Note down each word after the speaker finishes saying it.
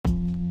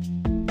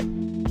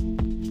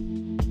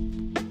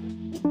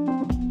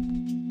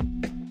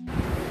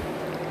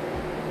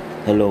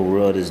Hello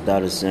world, it's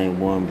Dr. Saint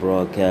One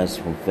broadcast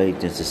from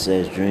Faith and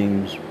Success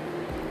Dreams.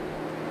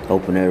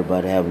 Hoping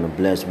everybody having a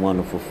blessed,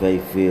 wonderful,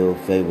 faith-filled,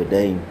 favored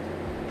day.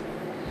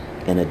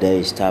 And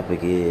today's topic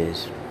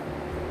is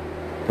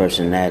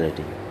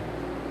personality.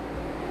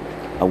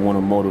 I want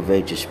to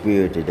motivate your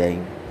spirit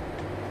today,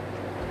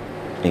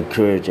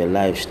 encourage your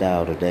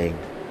lifestyle today,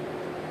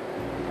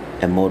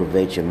 and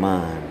motivate your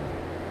mind.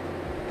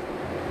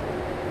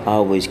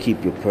 Always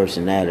keep your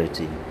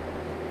personality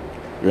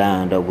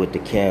lined up with the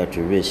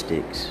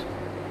characteristics,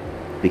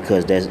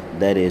 because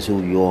that is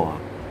who you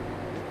are,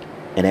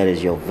 and that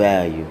is your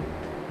value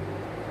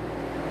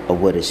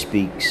of what it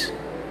speaks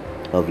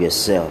of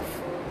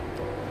yourself.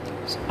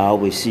 I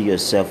always see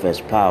yourself as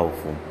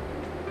powerful.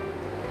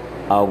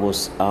 I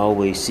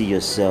always see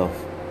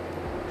yourself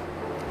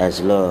as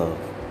love,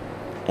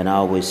 and I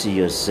always see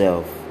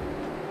yourself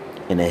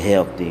in a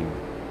healthy,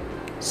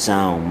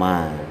 sound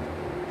mind.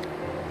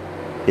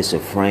 It's a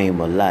frame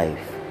of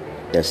life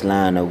that's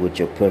lined up with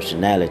your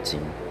personality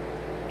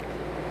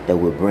that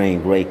will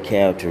bring great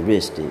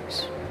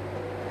characteristics,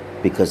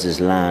 because it's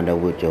lined up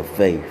with your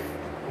faith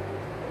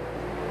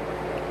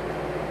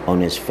on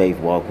this faith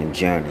walking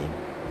journey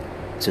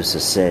to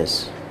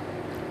success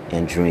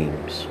and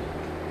dreams.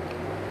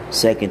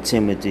 2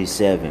 Timothy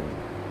 7.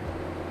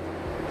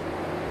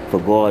 For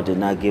God did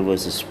not give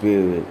us a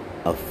spirit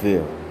of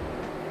fear,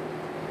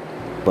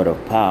 but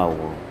of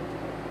power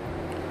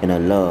and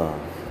of love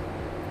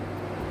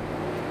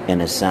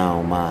and a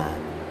sound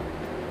mind.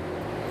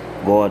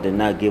 God did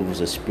not give us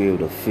a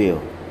spirit of fear.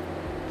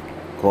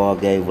 God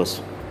gave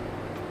us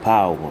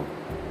power.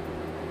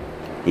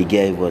 He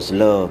gave us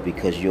love,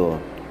 because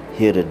you're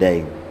here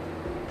today.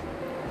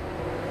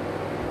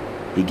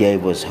 He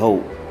gave us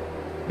hope,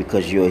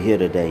 because you're here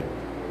today.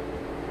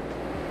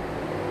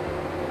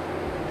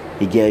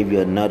 He gave you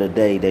another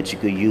day that you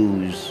could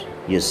use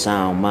your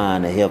sound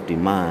mind, a healthy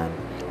mind,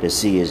 to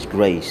see His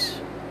grace,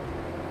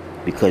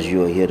 because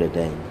you're here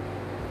today.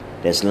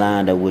 That's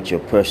lined up with your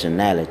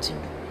personality.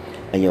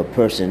 And your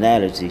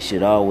personality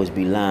should always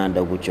be lined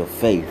up with your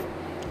faith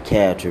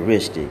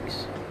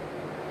characteristics.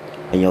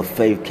 And your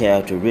faith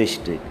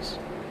characteristics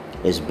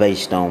is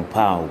based on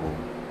power.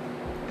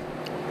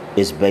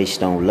 It's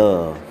based on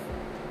love.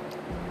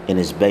 And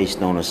it's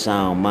based on a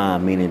sound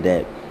mind, meaning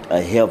that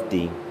a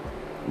healthy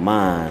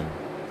mind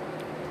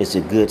is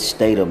a good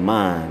state of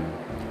mind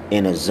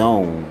in a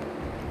zone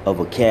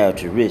of a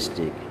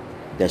characteristic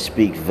that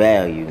speaks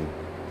value,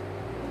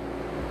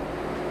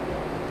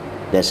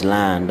 that's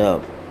lined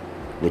up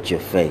with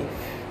your faith.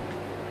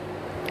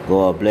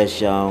 God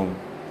bless y'all.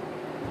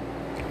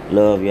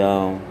 Love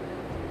y'all.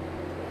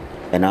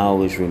 And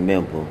always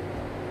remember,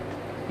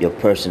 your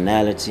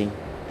personality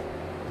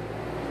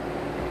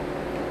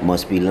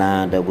must be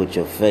lined up with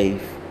your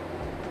faith,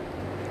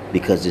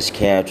 because its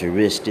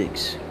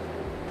characteristics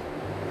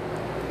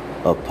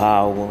of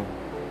power,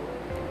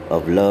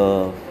 of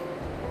love,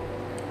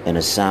 and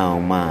a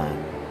sound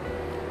mind.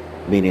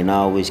 Meaning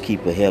always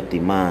keep a healthy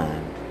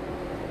mind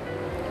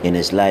in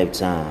this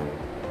lifetime,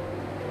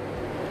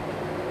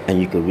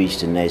 and you can reach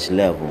the next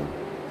level,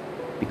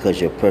 because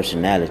your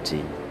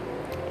personality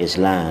is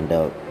lined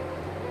up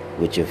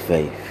with your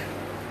faith.